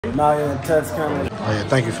Now you're in Ted's camera. Oh yeah,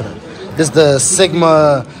 thank you for that. This is the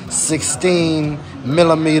Sigma 16mm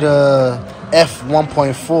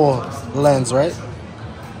f1.4 lens, right?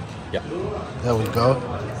 Yeah. There we go.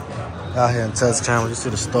 Out here in Ted's camera, you see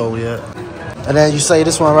the store we at. And then you say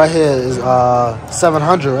this one right here is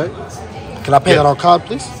 700, right? Can I pay that on card,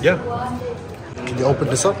 please? Yeah. Can you open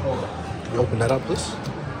this up? Can you open that up, please?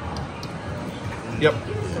 Yep.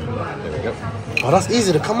 There we go. Oh, that's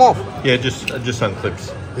easy to come off. Yeah, just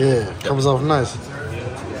unclips. Yeah, comes off nice.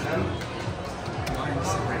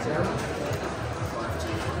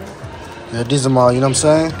 Yeah, these are my, you know what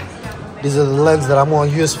I'm saying? These are the lenses that I'm going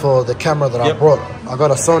to use for the camera that I brought. I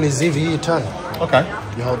got a Sony ZV-E10. Okay.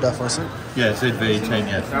 You hold that for a second? Yeah, ZV-E10,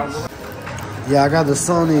 yeah. Yeah, I got the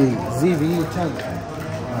Sony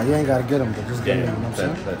ZV-E10. You ain't got to get them, but just get them, you know what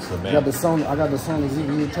I'm saying? That's the man. I got the Sony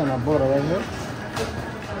ZV-E10. I bought it right here.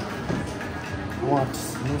 I want to, you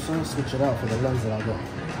know what I'm saying? Switch it out for the lens that I got.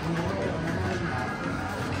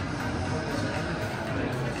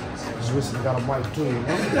 Just recently got a mic too, you know?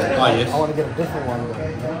 Oh, yes. I want to get a different one.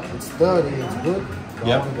 It's sturdy, it's good. But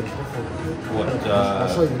I want to get a different one. What? I'll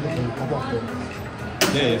show you when you come up there.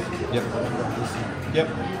 Yeah, yep. Yep.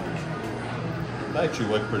 They actually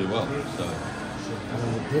work pretty well, so. And then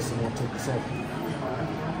with this, I'm going to take this off.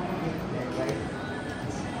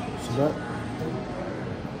 See that?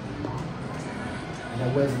 And then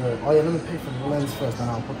where's the... Oh yeah, let me pay for the lens first, then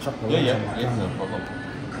I'll put chocolate. Yeah, no problem.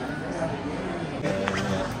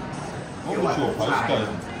 What was your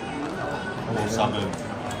postcode? Or suburb?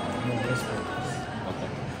 No, this one. Okay.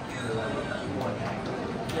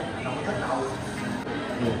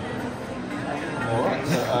 Alright,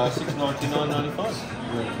 so $699.95.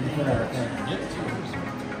 Yep.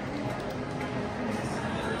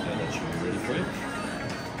 So that should be ready for you.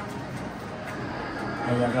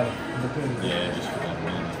 Oh yeah, I got it. Yeah, just for that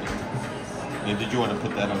one. Yeah, did you want to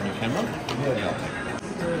put that on your camera? Yeah, I'll take it.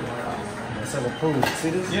 Let's have a proof. See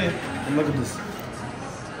this? Yeah. And look at this.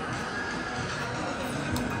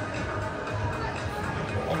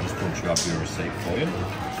 I'll just punch you up your receipt for you.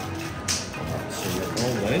 Alright, so your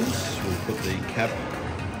old lens, we'll put the cap.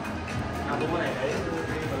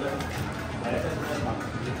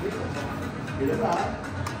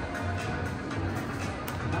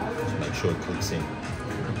 Just make sure it clicks in.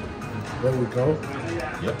 There we go.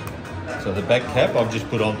 Yep. So the back cap I've just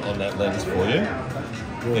put on that lens for you.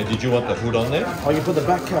 Yeah, did you want the hood on there? Oh, you put the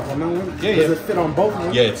back cap on that one? Yeah, Does it fit on both of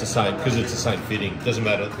them? Yeah, it's the same, because it's the same fitting. Doesn't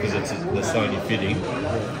matter, because it's the Sony fitting.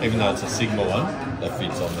 Even though it's a Sigma one, that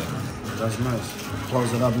fits on there. That's nice.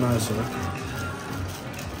 Close it up nice, right?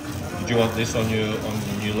 Did you want this on the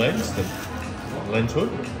new lens, the lens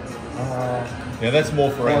hood? Now that's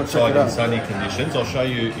more for outside in sunny conditions. I'll show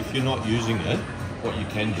you, if you're not using it, what you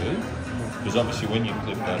can do. Because obviously when you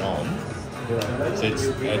clip that on, so it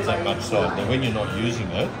adds that much side. Now when you're not using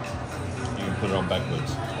it, you can put it on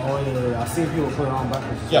backwards. Oh yeah, I see people put it on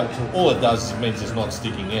backwards. Yeah, all it does is means it's not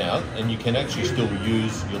sticking out, and you can actually still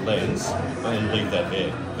use your lens and leave that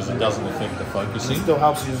there because it doesn't affect the focusing. It still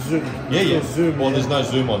helps you zoom. Zoom. Well, there's no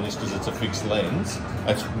zoom on this because it's a fixed lens.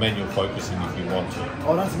 That's manual focusing if you want to.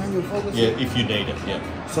 Oh, that's manual focusing? Yeah, if you need it, yeah.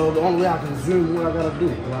 So the only way I can zoom, what I gotta do?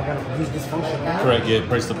 Do I gotta use this function now? Correct, yeah,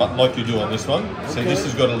 press the button like you do on this one. See, this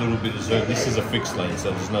has got a little bit of zoom. This is a fixed lens, so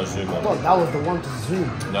there's no zoom on I it. thought that was the one to zoom.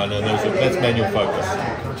 No, that's manual focus.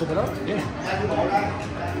 Can I check it out?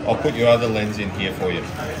 Yeah. I'll put your other lens in here for you.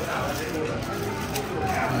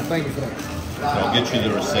 Thank you for that. I'll get you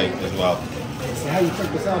the receipt as well. So how you check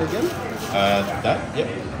this out again? Yep.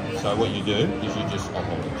 So what you do is you just, I'll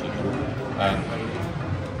hold it to you.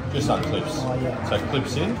 Just unclips. Oh, yeah. So it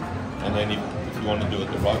clips in, and then if you want to do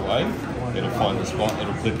it the right way, it'll find the spot,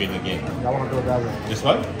 it'll clip in again. I want to do it that way. This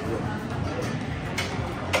way?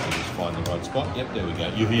 So just find the right spot. Yep, there we go.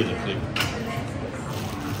 You hear the clip.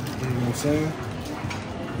 You know what I'm saying?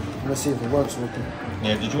 Let's see if it works with it.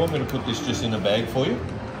 Now, did you want me to put this just in a bag for you?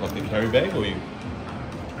 Like a carry bag, or you?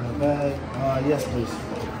 In a bag? Yes, please.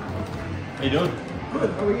 How you doing? Good.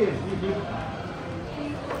 How are you?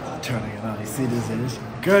 Turning it on. You see this? It's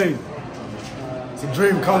great. It's a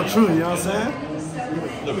dream come true, you know what I'm saying?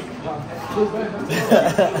 Look at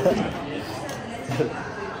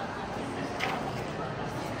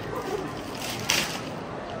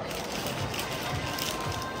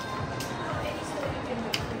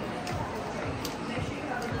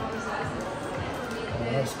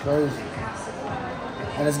That's crazy.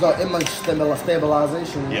 And it's got image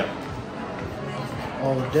stabilization. Yeah.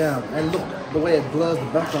 Oh, damn. And look, the way it blurs the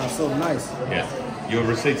background is so nice. Yeah. Your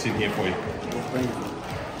receipt's in here for you. Thank you.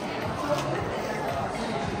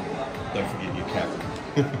 Don't forget your cap.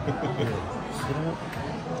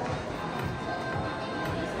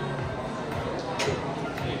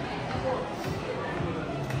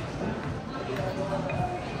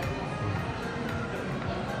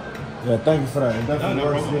 Yeah, thank you for that. It definitely No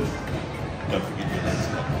works. problem. Don't forget your lens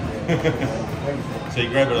cap. So you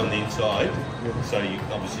grab it on the inside, so you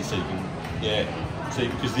obviously so you can see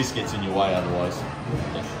because this gets in your way otherwise.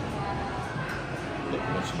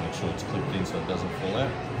 Let's make sure it's clipped in so it doesn't fall out.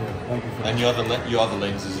 Yeah, thank you for And that. your other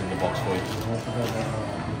lens is in the box for you. Don't forget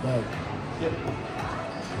the bag. Yep.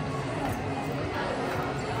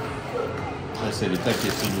 As I said, if that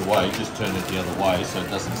gets in your way, just turn it the other way so it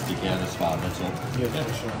doesn't stick out as far, that's all. Yeah,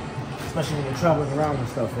 for sure. Especially when you're traveling around and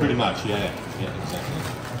stuff. Pretty much, yeah. Yeah, exactly.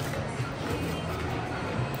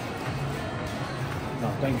 No,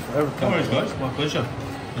 thank you for everything. No worries, guys. My pleasure.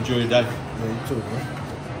 Enjoy your day. Yeah, you too, man.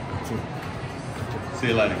 You too. See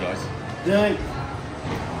you later, guys. Yay.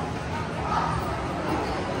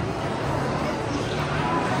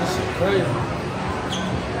 This shit crazy.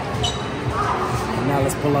 And now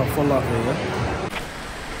let's pull up full up here, yeah?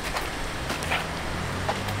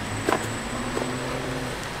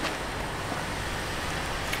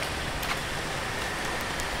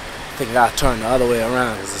 I think I gotta turn the other way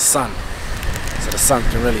around because the sun. So the sun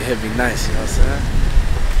can really hit me nice, you know what I'm saying?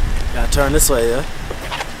 Gotta turn this way, yeah?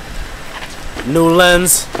 New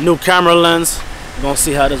lens, new camera lens. We're gonna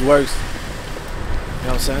see how this works. You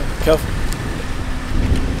know what I'm saying? Careful.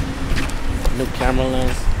 New camera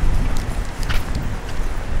lens.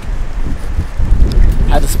 I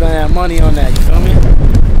had to spend that money on that, you feel me?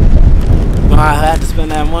 I had to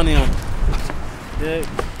spend that money on it. Yeah.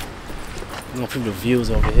 I'm gonna put the views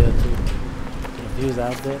over here too. The views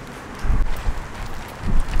out there.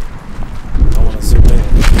 I wanna zoom in on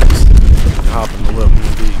the views. Hop in the whip and the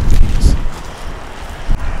views.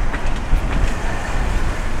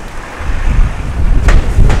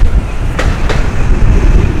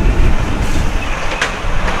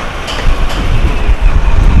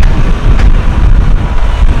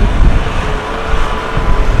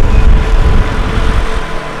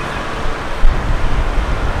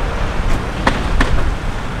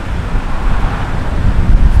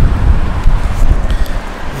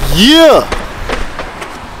 Yeah!